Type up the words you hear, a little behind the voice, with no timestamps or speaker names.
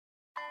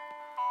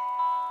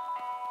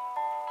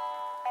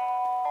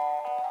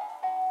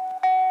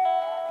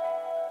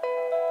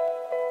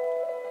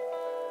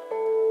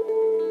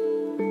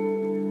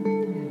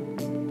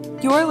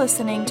You're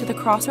listening to the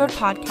Crossroad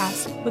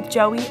Podcast with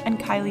Joey and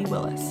Kylie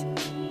Willis.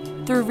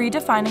 Through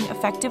redefining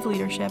effective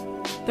leadership,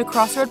 the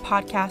Crossroad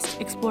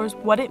Podcast explores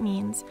what it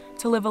means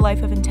to live a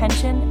life of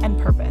intention and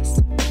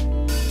purpose.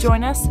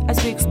 Join us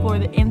as we explore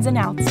the ins and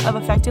outs of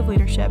effective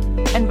leadership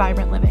and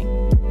vibrant living.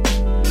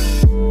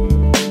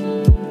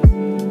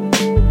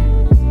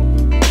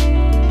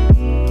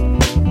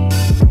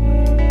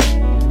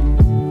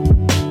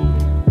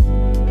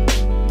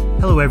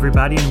 Hello,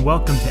 everybody, and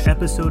welcome to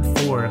episode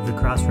 4 of the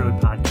Crossroad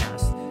Podcast.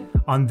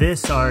 On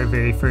this, our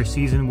very first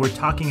season, we're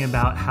talking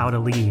about how to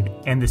lead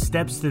and the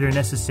steps that are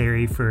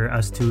necessary for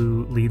us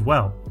to lead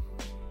well.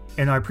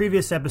 In our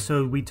previous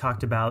episode, we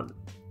talked about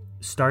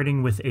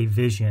starting with a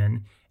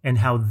vision and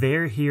how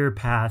their here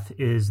path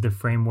is the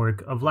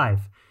framework of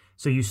life.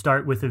 So you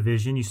start with a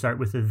vision, you start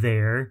with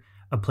a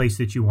place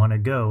that you want to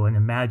go and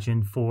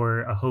imagine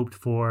for, a hoped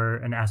for,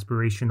 an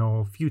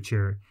aspirational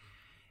future.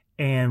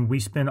 And we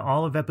spent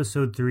all of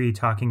episode 3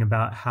 talking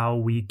about how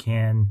we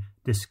can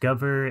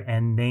discover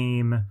and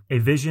name a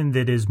vision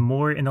that is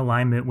more in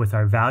alignment with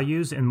our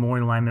values and more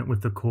in alignment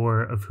with the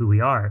core of who we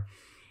are.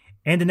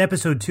 And in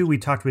episode 2, we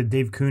talked with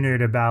Dave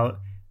Cunard about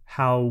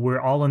how we're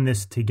all in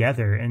this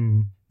together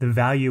and the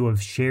value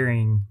of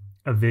sharing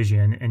a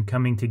vision and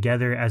coming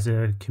together as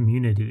a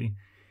community.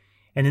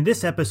 And in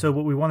this episode,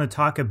 what we want to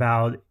talk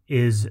about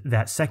is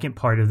that second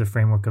part of the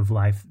framework of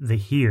life, the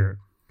here.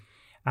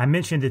 I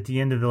mentioned at the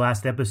end of the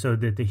last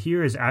episode that the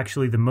here is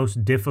actually the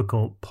most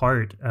difficult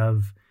part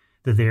of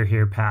the there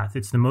here path.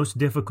 It's the most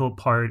difficult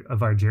part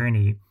of our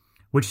journey,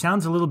 which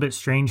sounds a little bit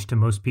strange to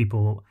most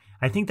people.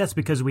 I think that's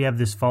because we have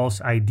this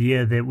false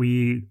idea that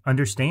we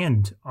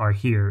understand our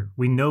here.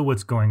 We know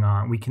what's going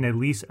on. We can at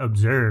least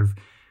observe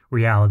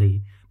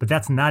reality, but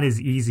that's not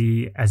as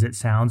easy as it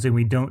sounds, and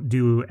we don't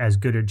do as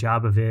good a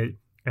job of it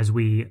as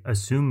we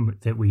assume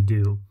that we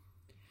do.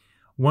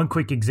 One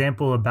quick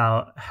example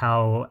about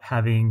how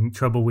having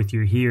trouble with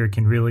your here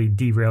can really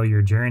derail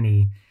your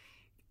journey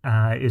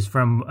is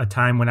from a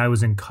time when I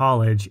was in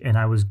college and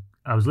I was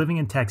living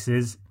in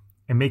Texas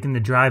and making the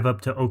drive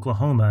up to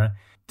Oklahoma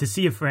to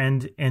see a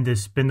friend and to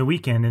spend the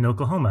weekend in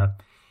Oklahoma.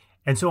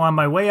 And so on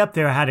my way up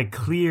there, I had a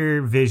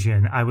clear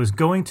vision. I was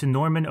going to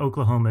Norman,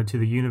 Oklahoma, to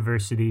the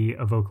University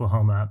of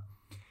Oklahoma.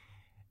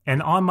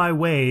 And on my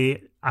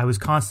way, I was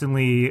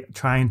constantly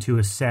trying to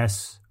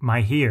assess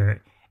my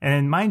here.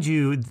 And mind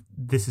you,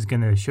 this is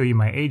going to show you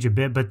my age a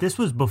bit, but this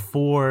was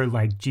before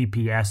like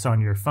GPS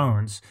on your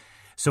phones.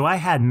 So I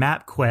had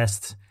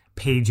MapQuest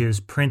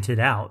pages printed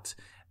out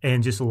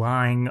and just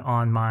lying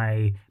on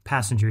my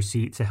passenger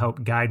seat to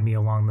help guide me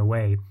along the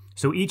way.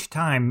 So each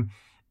time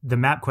the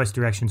MapQuest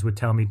directions would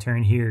tell me,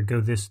 turn here,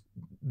 go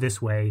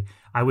this way,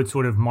 I would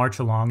sort of march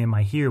along and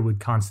my here would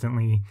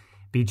constantly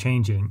be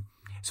changing.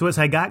 So as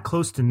I got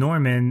close to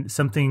Norman,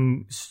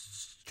 something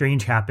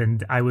strange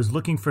happened. I was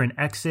looking for an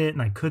exit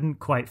and I couldn't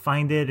quite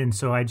find it. And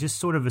so I just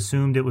sort of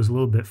assumed it was a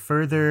little bit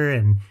further.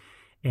 And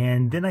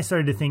then I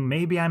started to think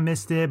maybe I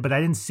missed it, but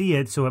I didn't see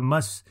it. So it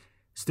must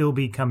still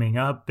be coming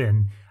up.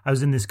 And I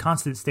was in this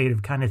constant state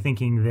of kind of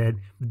thinking that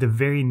the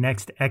very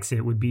next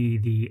exit would be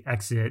the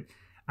exit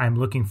I'm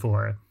looking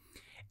for.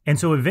 And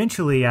so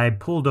eventually I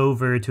pulled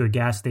over to a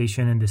gas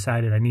station and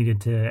decided I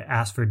needed to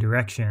ask for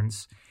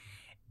directions.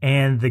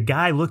 And the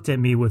guy looked at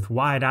me with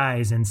wide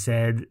eyes and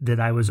said that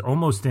I was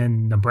almost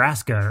in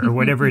Nebraska or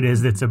whatever it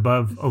is that's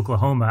above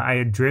Oklahoma. I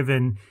had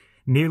driven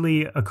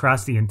nearly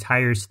across the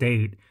entire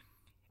state.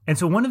 And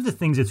so one of the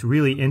things that's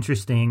really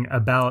interesting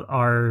about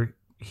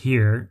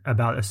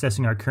about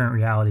assessing our current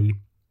reality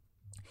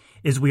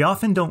is we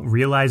often don't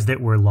realize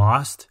that we're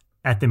lost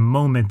at the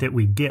moment that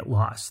we get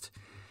lost.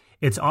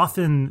 It's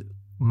often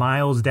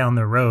miles down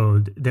the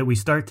road that we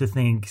start to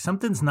think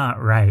something's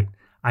not right.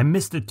 I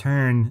missed a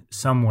turn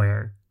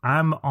somewhere.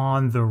 I'm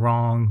on the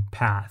wrong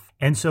path.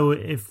 And so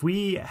if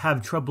we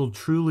have trouble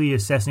truly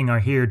assessing our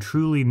here,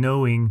 truly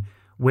knowing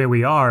where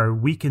we are,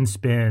 we can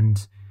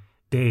spend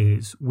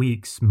days,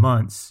 weeks,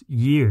 months,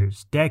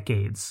 years,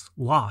 decades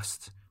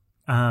lost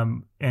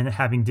and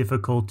having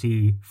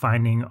difficulty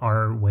finding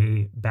our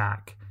way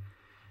back.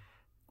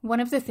 One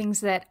of the things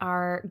that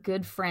our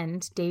good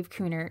friend, Dave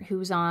Cunard, who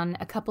was on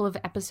a couple of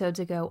episodes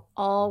ago,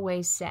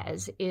 always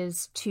says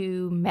is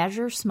to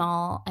measure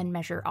small and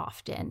measure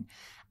often.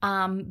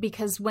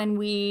 Because when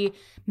we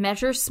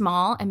measure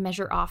small and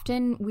measure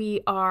often,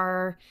 we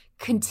are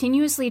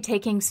continuously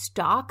taking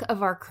stock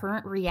of our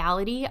current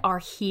reality, our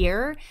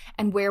here,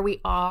 and where we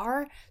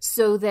are,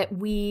 so that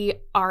we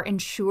are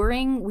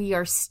ensuring we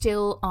are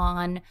still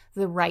on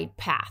the right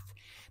path.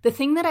 The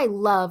thing that I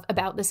love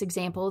about this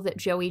example that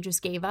Joey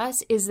just gave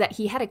us is that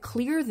he had a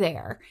clear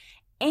there,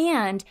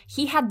 and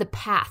he had the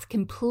path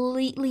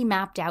completely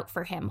mapped out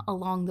for him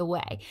along the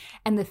way.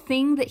 And the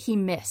thing that he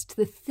missed,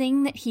 the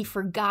thing that he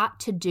forgot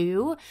to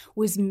do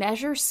was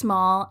measure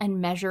small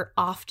and measure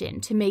often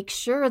to make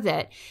sure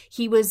that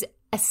he was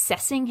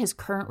assessing his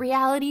current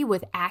reality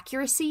with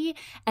accuracy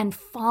and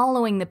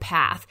following the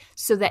path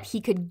so that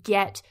he could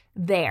get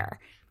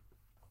there.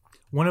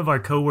 One of our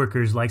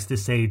coworkers likes to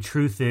say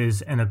truth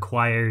is an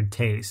acquired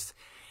taste.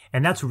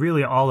 And that's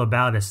really all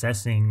about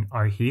assessing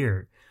our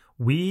here.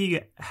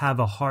 We have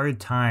a hard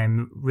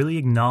time really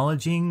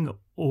acknowledging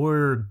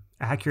or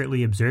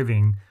accurately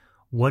observing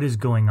what is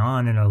going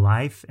on in our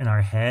life, in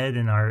our head,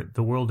 and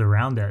the world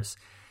around us.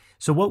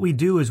 So what we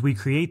do is we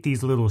create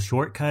these little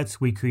shortcuts,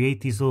 we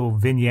create these little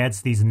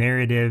vignettes, these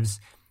narratives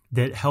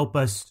that help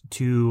us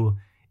to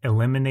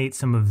eliminate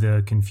some of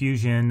the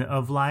confusion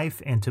of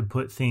life and to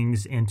put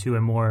things into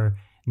a more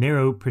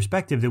narrow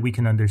perspective that we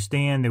can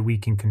understand, that we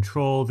can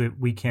control, that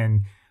we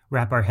can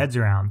wrap our heads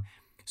around.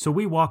 So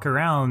we walk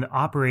around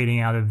operating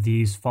out of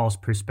these false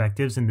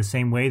perspectives in the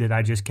same way that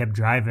I just kept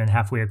driving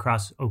halfway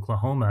across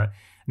Oklahoma,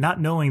 not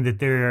knowing that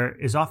there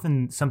is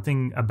often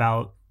something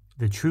about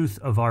the truth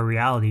of our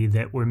reality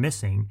that we're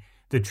missing,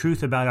 the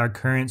truth about our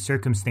current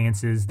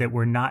circumstances that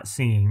we're not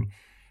seeing.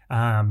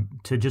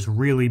 To just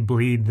really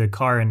bleed the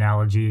car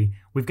analogy,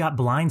 we've got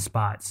blind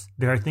spots.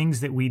 There are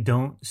things that we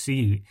don't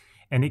see,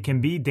 and it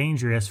can be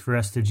dangerous for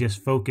us to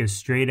just focus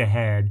straight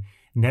ahead,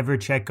 never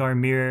check our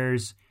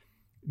mirrors,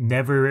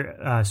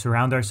 never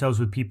surround ourselves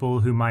with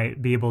people who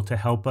might be able to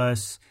help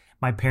us.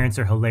 My parents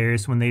are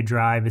hilarious when they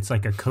drive. It's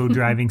like a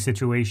co-driving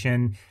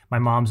situation. My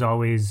mom's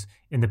always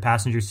in the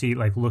passenger seat,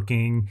 like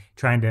looking,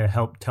 trying to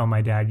help tell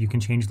my dad, you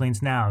can change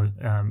lanes now,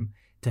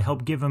 to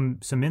help give him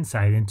some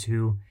insight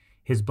into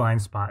his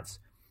blind spots.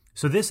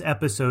 So this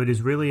episode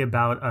is really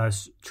about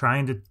us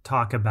trying to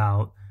talk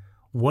about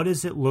what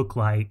does it look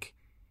like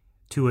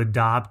to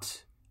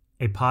adopt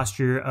a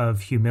posture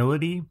of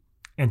humility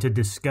and to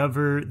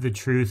discover the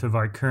truth of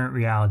our current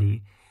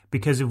reality.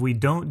 Because if we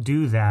don't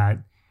do that,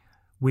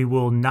 we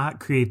will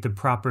not create the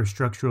proper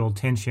structural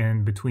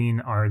tension between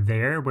our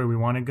there, where we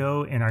want to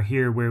go, and our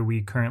here, where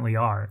we currently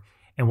are.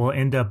 And we'll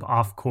end up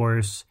off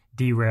course,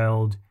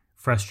 derailed,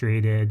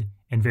 frustrated,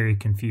 and very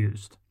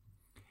confused.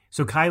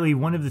 So Kylie,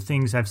 one of the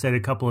things I've said a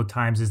couple of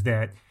times is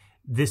that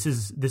this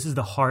is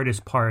the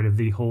hardest part of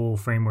the whole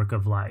framework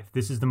of life.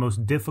 This is the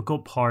most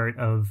difficult part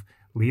of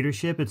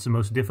leadership. It's the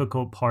most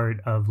difficult part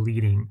of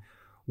leading.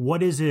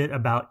 What is it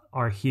about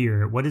our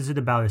here? What is it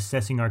about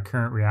assessing our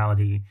current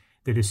reality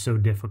that is so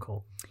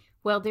difficult?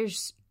 Well,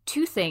 there's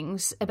two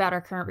things about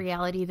our current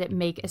reality that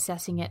make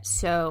assessing it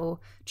so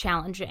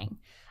challenging.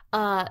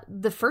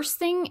 The first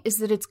thing is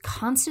that it's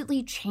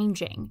constantly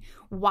changing.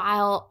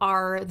 While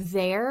our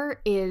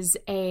there is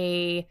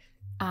a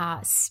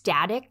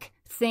static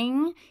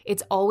thing,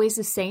 it's always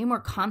the same.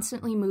 We're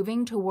constantly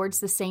moving towards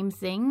the same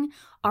thing.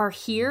 Our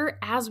here,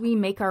 as we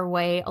make our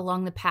way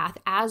along the path,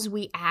 as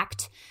we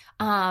act,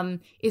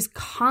 is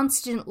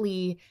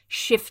constantly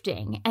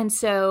shifting. And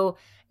so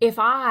if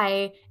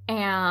I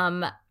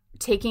am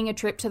taking a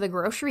trip to the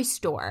grocery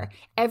store,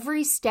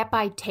 every step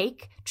I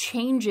take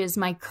changes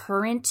my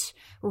current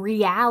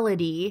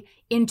reality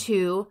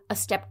into a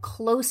step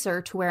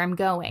closer to where I'm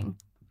going.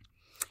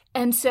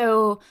 And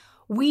so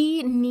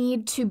we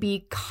need to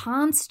be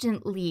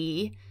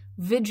constantly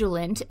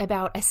vigilant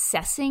about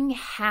assessing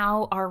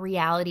how our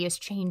reality is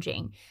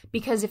changing.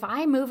 Because if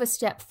I move a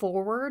step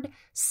forward,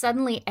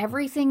 suddenly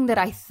everything that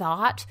I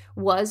thought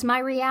was my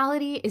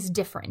reality is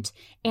different.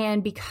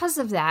 And because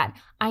of that,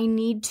 I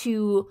need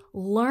to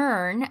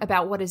learn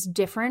about what is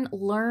different,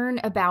 learn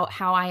about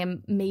how I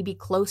am maybe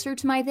closer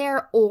to my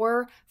there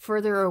or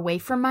further away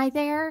from my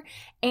there,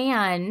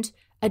 and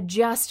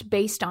adjust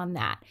based on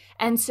that.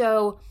 And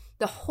so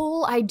the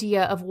whole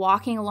idea of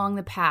walking along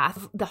the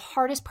path, the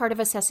hardest part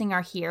of assessing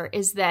our here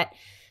is that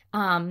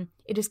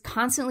it is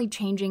constantly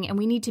changing, and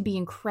we need to be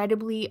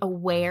incredibly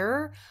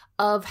aware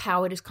of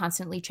how it is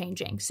constantly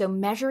changing. So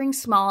measuring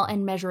small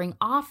and measuring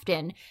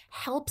often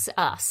helps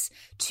us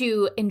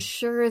to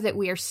ensure that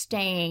we are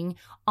staying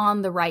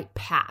on the right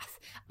path.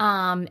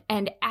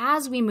 And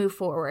as we move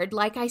forward,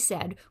 like I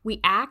said, we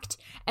act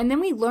and then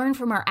we learn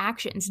from our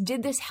actions.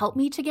 Did this help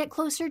me to get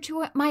closer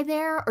to my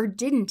there, or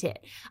didn't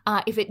it?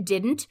 If it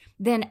didn't,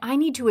 then I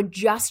need to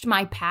adjust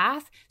my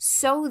path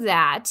so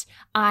that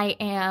I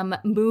am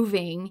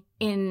moving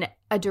in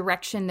a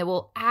direction that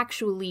will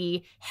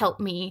actually help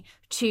me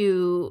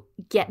to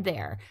get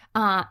there.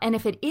 And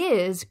if it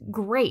is,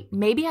 great.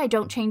 Maybe I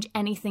don't change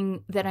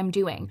anything that I'm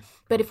doing.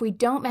 But if we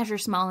don't measure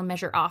small and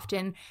measure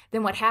often,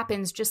 then what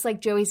happens, just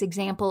like Joey's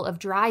example of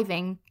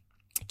driving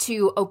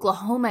to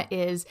Oklahoma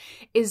is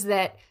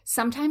that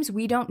sometimes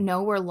we don't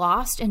know we're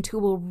lost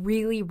until we're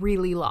really,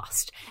 really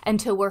lost,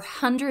 until we're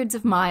hundreds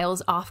of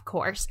miles off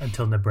course.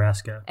 Until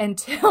Nebraska.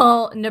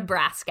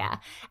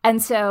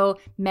 And so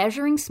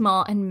measuring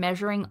small and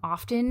measuring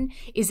often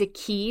is a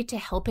key to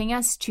helping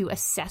us to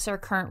assess our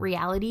current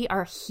reality,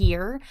 our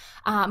here,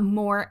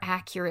 more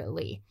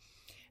accurately.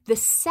 The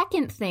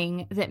second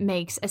thing that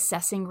makes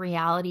assessing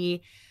reality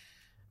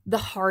the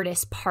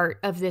hardest part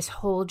of this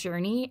whole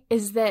journey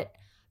is that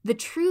the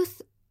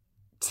truth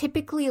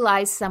typically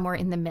lies somewhere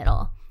in the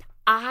middle.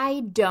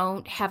 I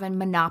don't have a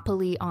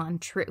monopoly on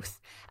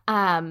truth.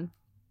 I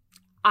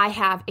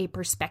have a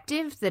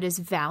perspective that is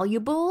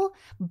valuable,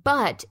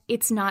 but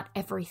it's not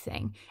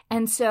everything.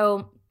 And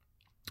so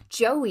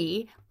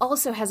Joey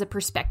also has a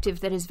perspective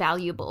that is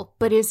valuable,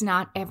 but is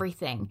not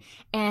everything.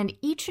 And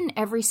each and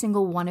every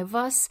single one of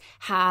us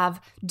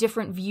have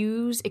different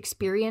views,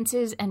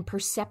 experiences, and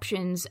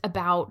perceptions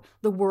about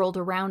the world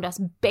around us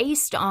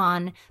based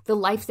on the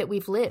life that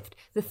we've lived,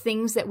 the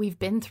things that we've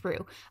been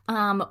through.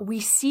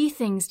 We see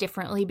things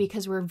differently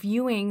because we're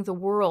viewing the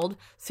world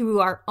through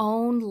our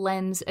own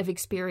lens of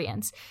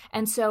experience.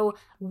 And so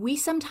we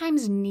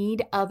sometimes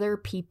need other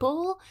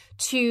people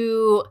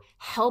to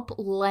help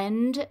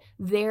lend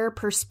their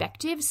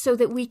perspective so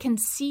that we can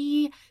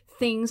see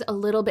things a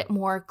little bit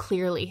more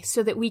clearly,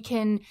 so that we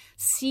can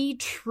see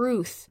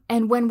truth.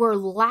 And when we're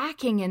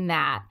lacking in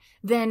that,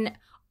 then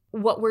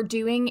what we're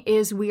doing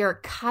is we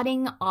are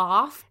cutting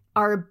off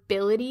our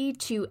ability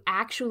to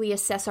actually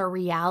assess our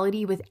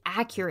reality with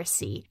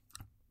accuracy.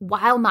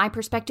 While my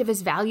perspective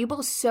is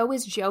valuable, so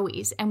is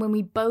Joey's. And when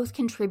we both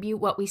contribute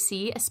what we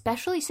see,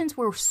 especially since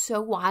we're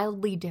so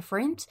wildly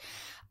different,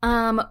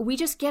 we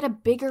just get a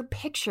bigger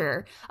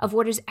picture of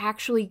what is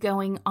actually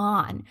going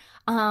on.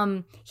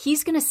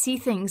 He's going to see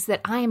things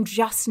that I am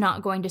just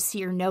not going to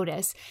see or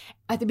notice.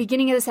 At the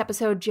beginning of this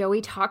episode,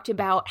 Joey talked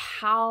about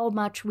how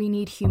much we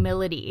need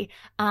humility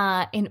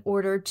in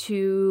order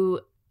to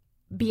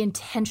be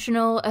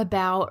intentional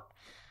about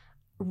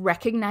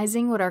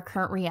recognizing what our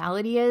current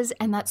reality is.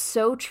 And that's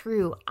so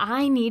true.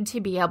 I need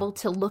to be able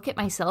to look at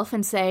myself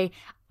and say,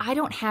 I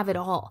don't have it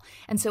all.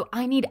 And so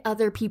I need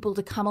other people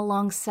to come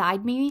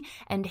alongside me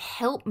and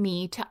help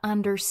me to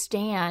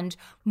understand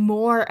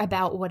more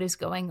about what is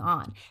going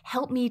on.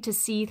 Help me to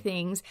see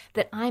things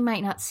that I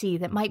might not see,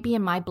 that might be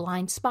in my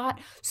blind spot,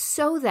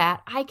 so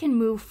that I can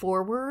move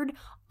forward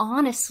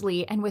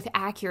honestly and with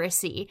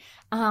accuracy,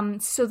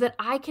 so that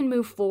I can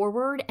move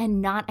forward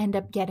and not end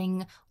up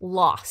getting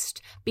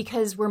lost,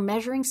 because we're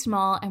measuring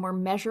small and we're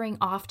measuring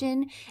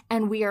often,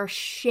 and we are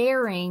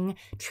sharing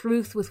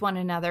truth with one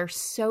another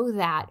so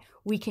that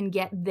we can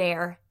get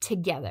there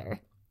together.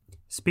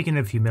 Speaking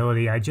of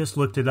humility, I just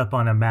looked it up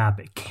on a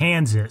map.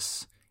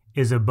 Kansas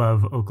is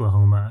above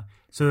Oklahoma.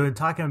 So they're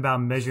talking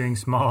about measuring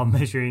small,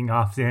 measuring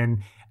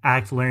often,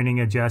 learning,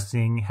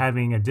 adjusting,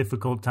 having a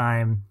difficult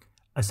time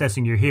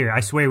assessing your here. I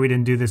swear we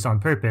didn't do this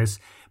on purpose,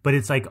 but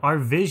it's like our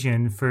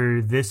vision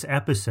for this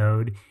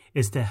episode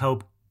is to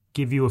help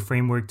give you a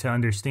framework to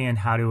understand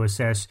how to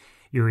assess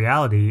your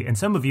reality. And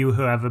some of you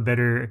who have a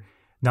better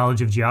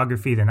knowledge of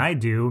geography than I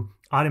do,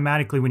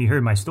 automatically when you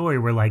heard my story,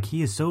 were like,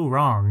 he is so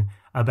wrong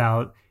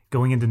about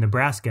going into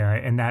Nebraska,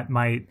 and that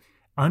might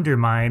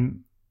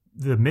undermine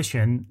the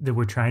mission that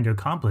we're trying to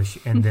accomplish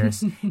in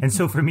this. And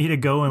so for me to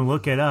go and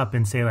look it up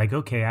and say like,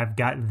 okay, I've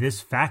got this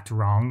fact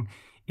wrong,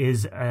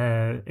 is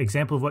an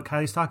example of what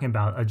Kylie's talking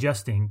about,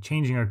 adjusting,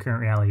 changing our current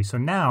reality. So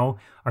now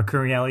our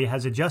current reality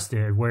has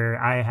adjusted, where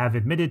I have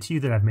admitted to you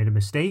that I've made a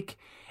mistake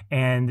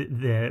and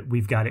that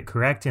we've got it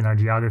correct and our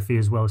geography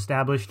is well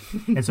established.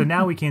 And so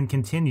now we can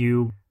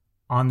continue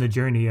on the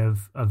journey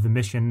of the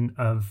mission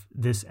of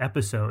this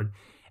episode.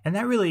 And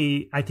that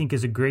really, I think,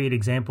 is a great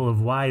example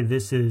of why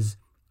this is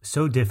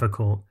so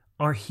difficult.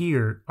 Our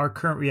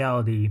current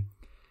reality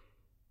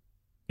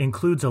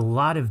includes a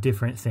lot of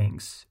different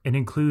things. It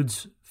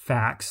includes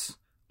facts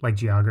like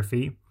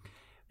geography.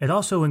 It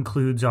also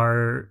includes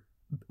our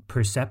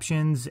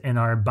perceptions and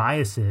our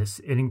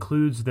biases. It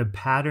includes the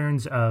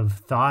patterns of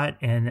thought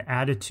and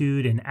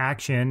attitude and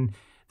action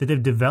that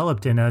have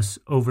developed in us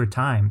over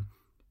time.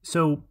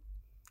 So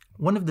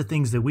one of the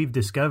things that we've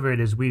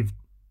discovered as we've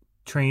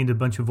trained a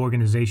bunch of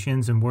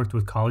organizations and worked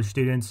with college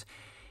students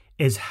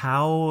is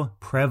how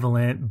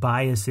prevalent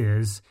bias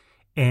is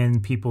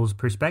in people's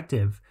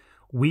perspective.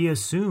 We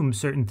assume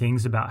certain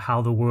things about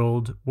how the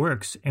world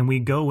works, and we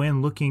go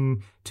in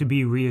looking to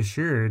be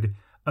reassured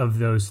of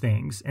those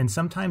things. And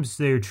sometimes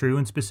they're true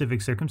in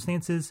specific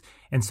circumstances,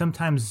 and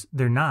sometimes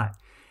they're not.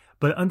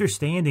 But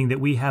understanding that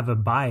we have a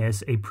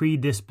bias, a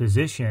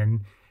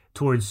predisposition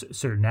towards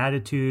certain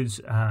attitudes,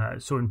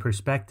 certain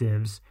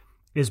perspectives,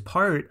 is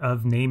part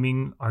of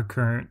naming our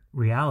current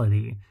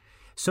reality.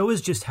 So is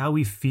just how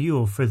we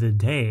feel for the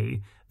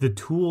day, the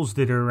tools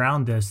that are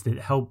around us that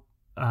help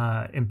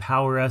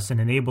empower us and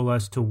enable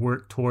us to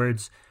work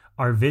towards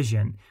our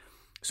vision.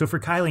 So for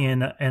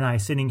Kylie and I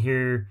sitting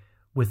here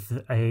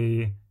with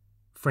a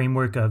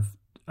framework of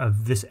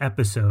this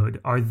episode,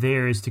 our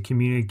there is to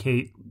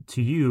communicate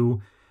to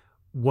you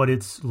what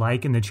it's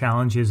like and the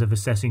challenges of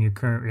assessing your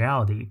current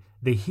reality.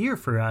 The here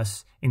for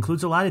us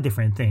includes a lot of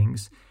different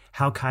things.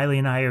 How Kylie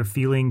and I are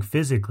feeling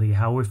physically,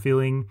 how we're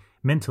feeling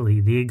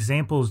mentally, the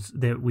examples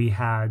that we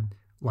had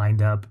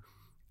lined up,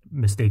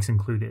 mistakes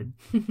included.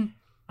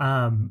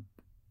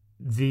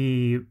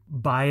 The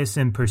bias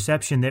and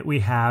perception that we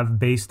have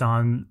based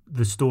on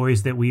the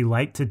stories that we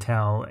like to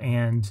tell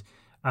and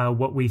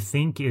what we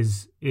think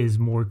is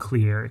more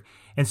clear.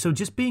 And so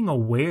just being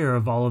aware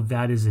of all of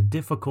that is a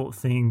difficult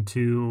thing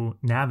to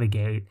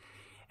navigate.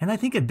 And I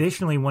think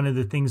additionally, one of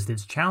the things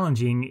that's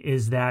challenging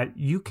is that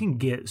you can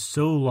get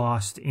so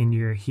lost in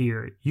your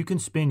here. You can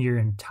spend your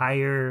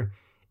entire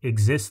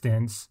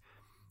existence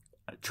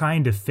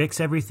trying to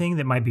fix everything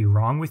that might be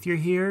wrong with your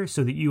here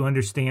so that you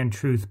understand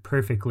truth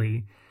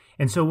perfectly.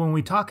 And so when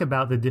we talk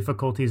about the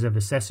difficulties of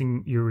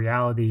assessing your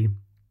reality,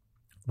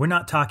 we're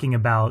not talking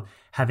about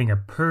having a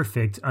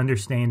perfect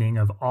understanding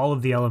of all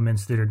of the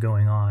elements that are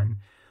going on.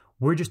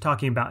 We're just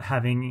talking about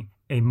having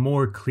a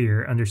more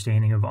clear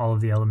understanding of all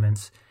of the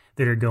elements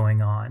that are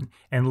going on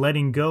and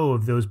letting go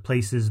of those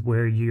places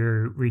where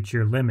you reach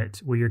your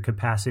limit, where your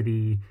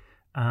capacity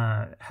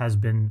has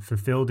been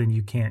fulfilled and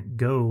you can't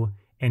go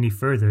any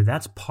further.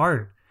 That's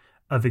part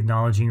of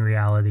acknowledging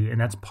reality, and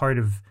that's part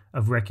of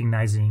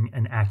recognizing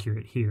an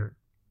accurate here.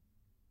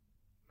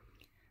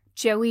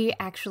 Joey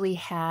actually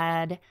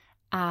had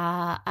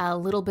a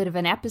little bit of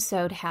an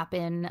episode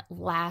happen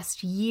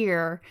last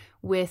year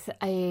with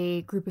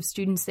a group of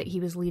students that he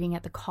was leading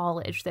at the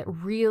college that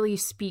really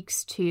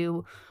speaks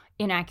to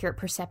inaccurate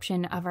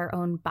perception of our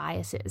own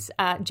biases.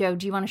 Joe,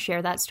 do you want to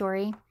share that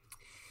story?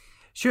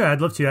 Sure,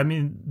 I'd love to. I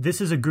mean, this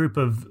is a group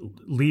of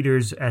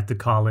leaders at the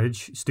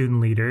college,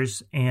 student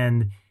leaders,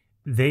 and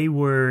they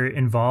were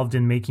involved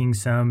in making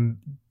some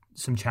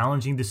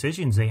challenging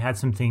decisions. They had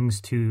some things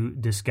to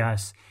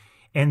discuss.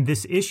 And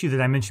this issue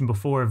that I mentioned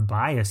before of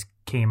bias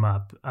came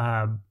up,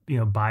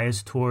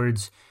 bias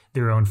towards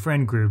their own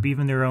friend group,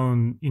 even their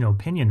own,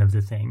 opinion of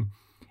the thing.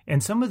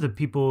 And some of the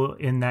people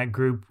in that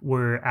group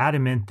were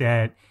adamant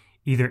that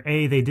either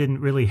A, they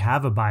didn't really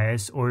have a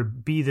bias, or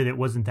B, that it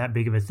wasn't that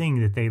big of a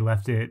thing, that they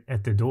left it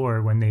at the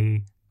door when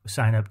they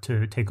sign up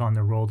to take on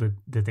the role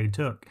that they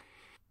took.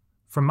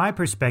 From my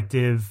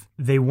perspective,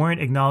 they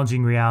weren't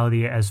acknowledging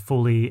reality as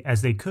fully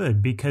as they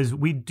could, because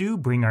we do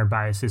bring our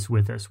biases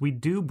with us. We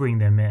do bring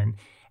them in.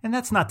 And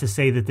that's not to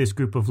say that this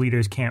group of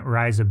leaders can't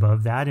rise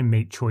above that and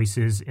make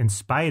choices in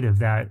spite of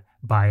that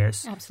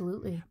bias.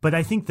 Absolutely. But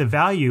I think the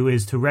value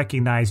is to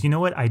recognize, you know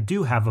what, I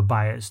do have a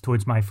bias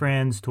towards my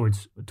friends,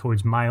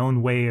 towards my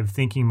own way of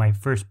thinking, my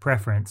first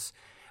preference.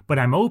 But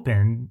I'm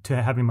open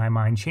to having my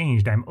mind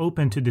changed. I'm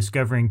open to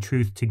discovering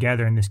truth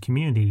together in this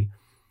community.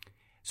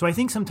 So I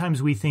think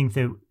sometimes we think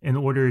that in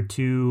order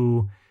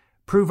to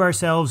prove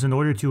ourselves, in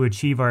order to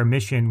achieve our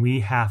mission,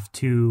 we have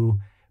to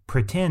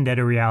pretend at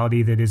a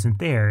reality that isn't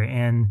there.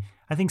 And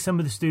I think some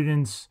of the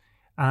students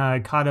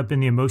caught up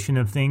in the emotion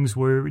of things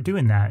were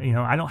doing that.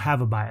 I don't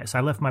have a bias. I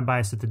left my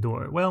bias at the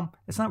door. Well,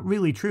 it's not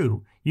really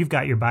true. You've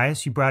got your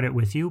bias. You brought it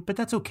with you, but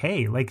that's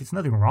okay. It's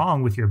nothing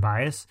wrong with your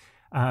bias.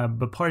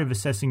 But part of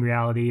assessing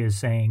reality is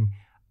saying,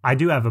 I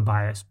do have a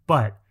bias,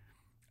 but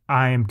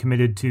I am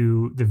committed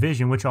to the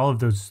vision, which all of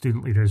those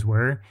student leaders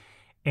were,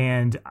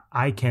 and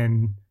I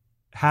can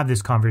have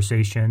this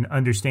conversation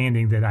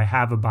understanding that I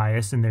have a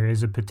bias and there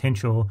is a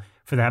potential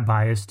for that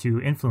bias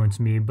to influence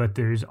me, but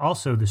there's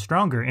also the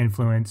stronger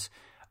influence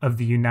of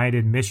the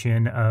united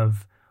mission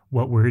of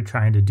what we're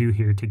trying to do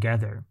here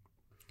together.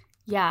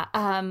 Yeah,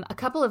 a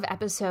couple of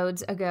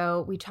episodes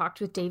ago, we talked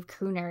with Dave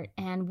Kunert,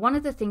 and one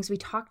of the things we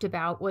talked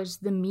about was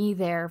the me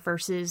there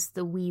versus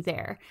the we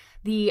there.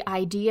 The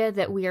idea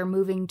that we are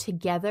moving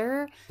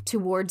together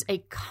towards a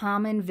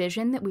common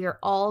vision that we are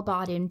all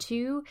bought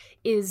into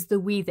is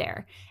the we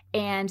there.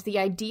 And the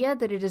idea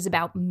that it is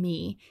about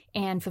me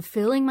and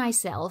fulfilling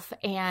myself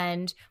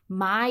and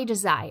my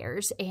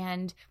desires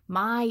and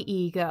my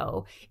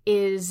ego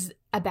is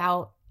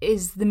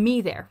the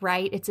me there,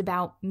 right? It's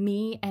about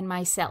me and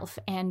myself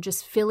and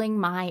just filling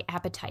my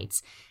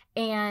appetites.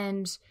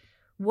 And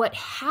what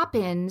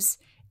happens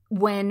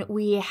when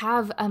we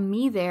have a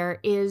me there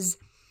is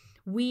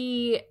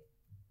we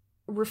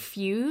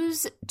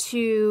refuse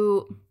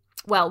to,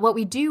 what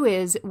we do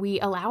is we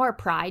allow our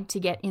pride to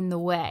get in the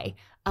way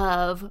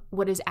of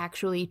what is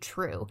actually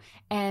true.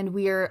 And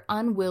we are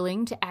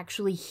unwilling to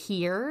actually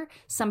hear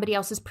somebody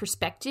else's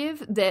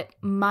perspective that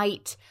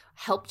might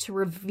help to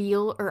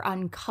reveal or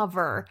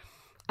uncover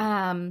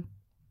a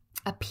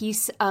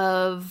piece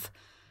of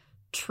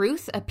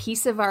truth, a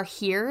piece of our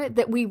here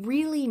that we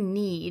really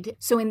need.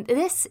 So in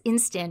this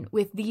instant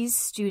with these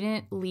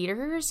student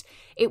leaders,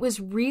 it was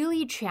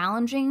really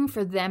challenging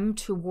for them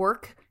to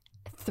work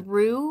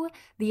through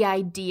the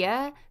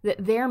idea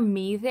that their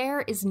me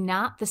there is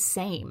not the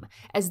same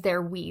as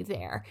their we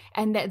there,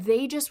 and that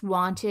they just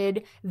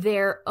wanted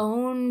their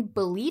own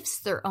beliefs,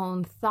 their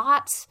own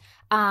thoughts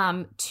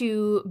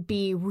to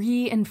be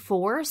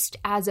reinforced,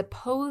 as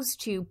opposed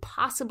to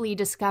possibly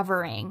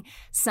discovering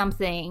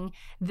something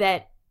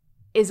that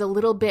is a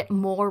little bit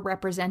more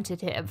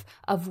representative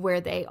of where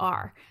they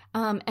are.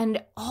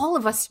 And all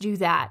of us do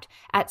that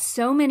at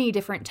so many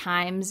different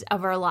times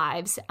of our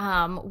lives.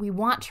 We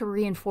want to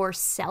reinforce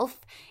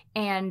self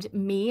and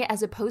me,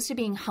 as opposed to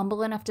being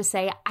humble enough to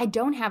say, I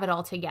don't have it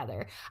all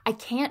together. I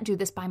can't do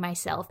this by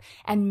myself.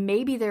 And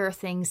maybe there are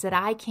things that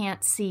I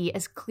can't see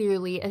as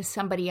clearly as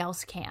somebody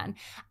else can.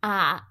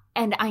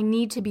 And I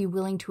need to be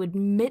willing to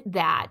admit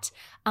that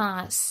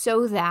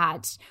so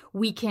that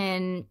we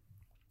can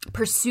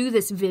pursue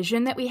this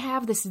vision that we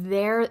have, this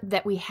there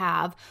that we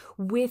have,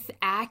 with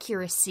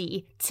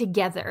accuracy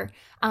together.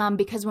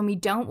 Because when we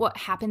don't, what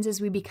happens is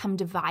we become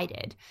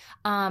divided.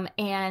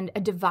 And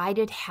a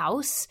divided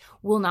house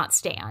will not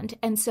stand.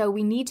 And so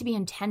we need to be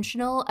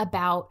intentional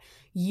about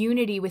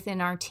unity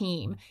within our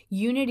team,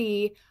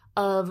 unity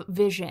of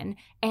vision.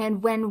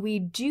 And when we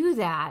do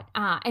that,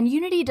 and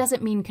unity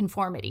doesn't mean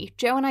conformity.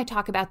 Joe and I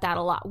talk about that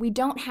a lot. We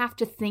don't have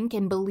to think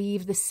and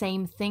believe the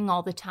same thing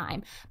all the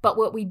time. But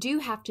what we do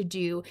have to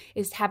do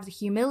is have the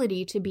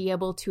humility to be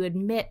able to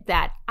admit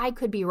that I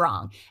could be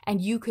wrong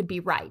and you could be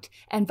right,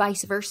 and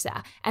vice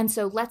versa. And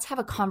so let's have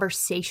a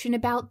conversation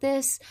about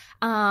this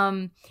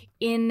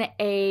in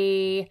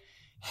a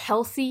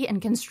healthy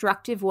and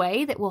constructive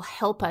way that will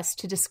help us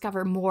to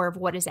discover more of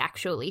what is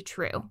actually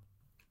true.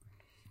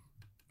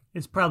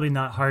 It's probably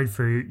not hard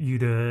for you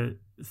to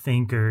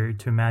think or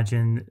to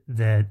imagine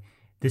that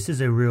this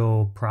is a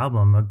real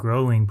problem, a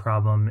growing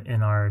problem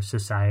in our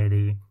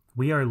society.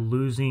 We are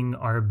losing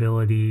our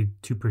ability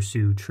to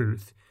pursue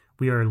truth.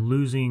 We are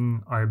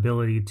losing our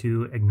ability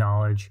to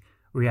acknowledge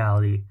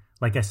reality.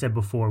 Like I said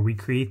before, we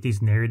create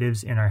these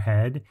narratives in our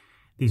head,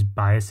 these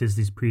biases,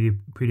 these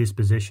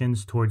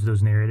predispositions towards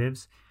those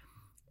narratives.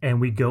 And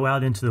we go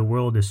out into the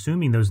world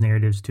assuming those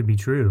narratives to be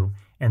true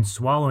and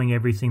swallowing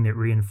everything that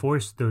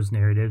reinforced those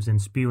narratives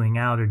and spewing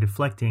out or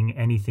deflecting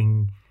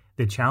anything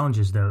that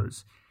challenges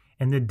those.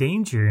 And the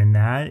danger in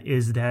that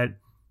is that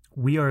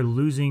we are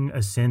losing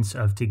a sense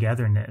of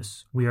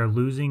togetherness. We are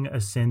losing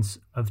a sense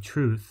of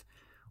truth.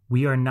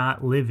 We are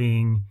not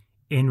living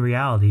in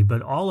reality,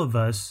 but all of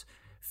us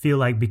feel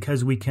like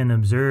because we can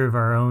observe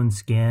our own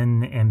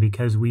skin and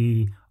because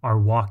we are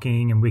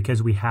walking and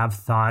because we have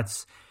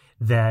thoughts,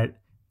 that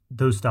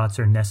those thoughts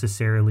are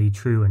necessarily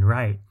true and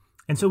right.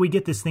 And so we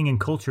get this thing in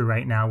culture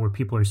right now where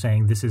people are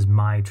saying, this is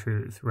my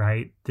truth,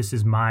 right? This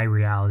is my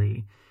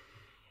reality.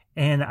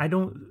 And I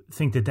don't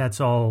think that's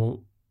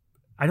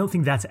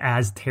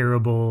as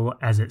terrible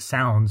as it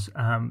sounds.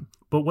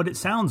 But what it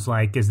sounds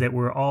like is that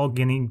we're all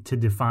getting to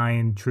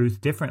define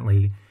truth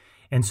differently.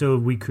 And so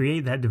we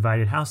create that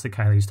divided house that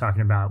Kylie's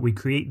talking about. We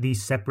create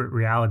these separate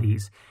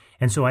realities.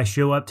 And so I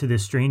show up to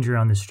this stranger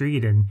on the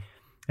street, and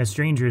a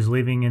stranger is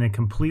living in a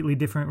completely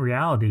different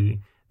reality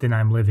than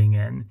I'm living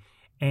in.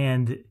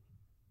 And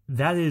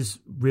that is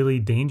really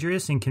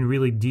dangerous and can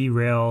really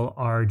derail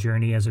our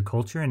journey as a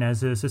culture and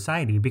as a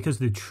society, because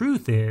the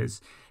truth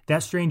is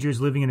that stranger is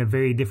living in a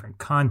very different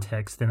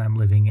context than I'm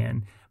living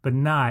in, but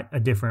not a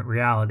different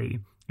reality.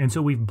 And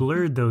so we've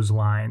blurred those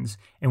lines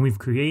and we've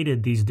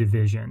created these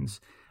divisions.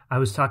 I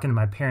was talking to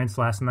my parents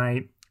last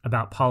night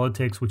about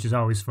politics, which is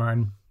always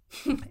fun.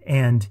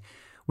 And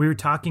we were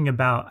talking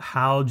about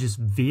how just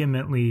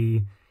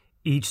vehemently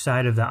each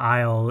side of the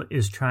aisle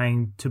is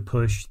trying to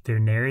push their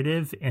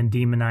narrative and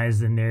demonize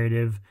the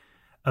narrative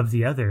of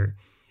the other.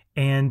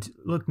 And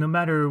look, no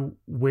matter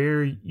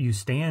where you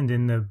stand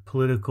in the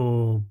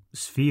political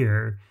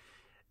sphere,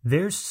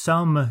 there's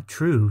some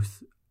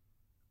truth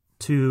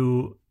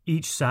to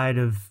each side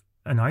of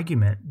an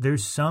argument.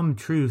 There's some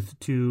truth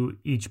to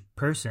each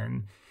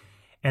person.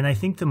 And I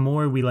think the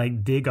more we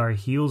dig our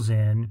heels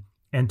in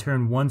and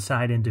turn one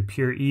side into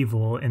pure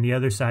evil and the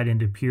other side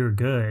into pure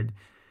good,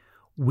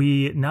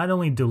 we not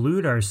only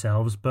delude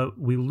ourselves, but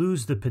we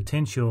lose the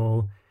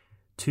potential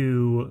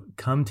to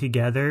come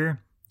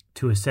together,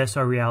 to assess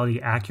our reality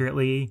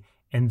accurately,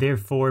 and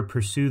therefore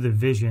pursue the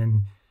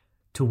vision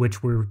to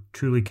which we're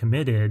truly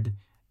committed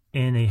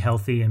in a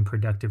healthy and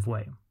productive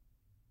way.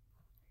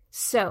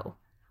 So,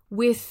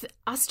 with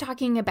us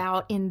talking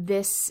about in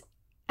this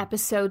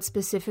episode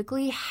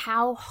specifically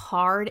how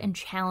hard and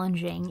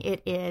challenging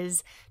it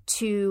is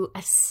to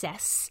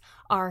assess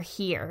our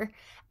here,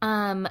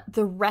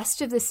 the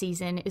rest of the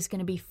season is going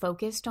to be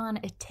focused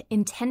on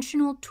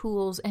intentional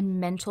tools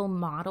and mental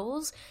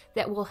models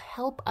that will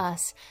help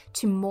us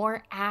to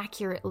more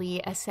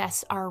accurately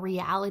assess our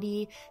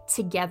reality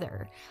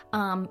together,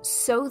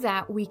 so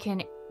that we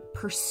can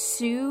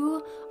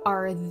pursue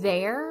our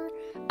there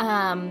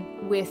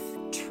with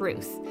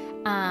truth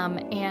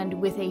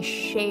and with a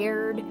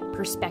shared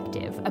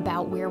perspective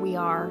about where we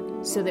are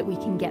so that we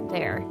can get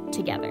there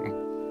together.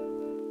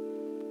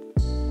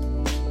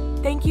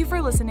 Thank you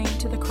for listening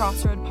to the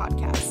Crossroad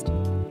Podcast.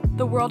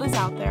 The world is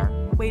out there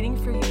waiting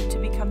for you to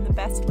become the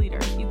best leader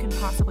you can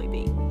possibly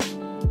be.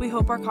 We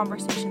hope our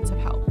conversations have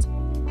helped.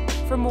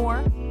 For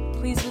more,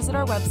 please visit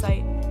our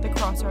website,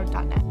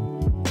 thecrossroad.net.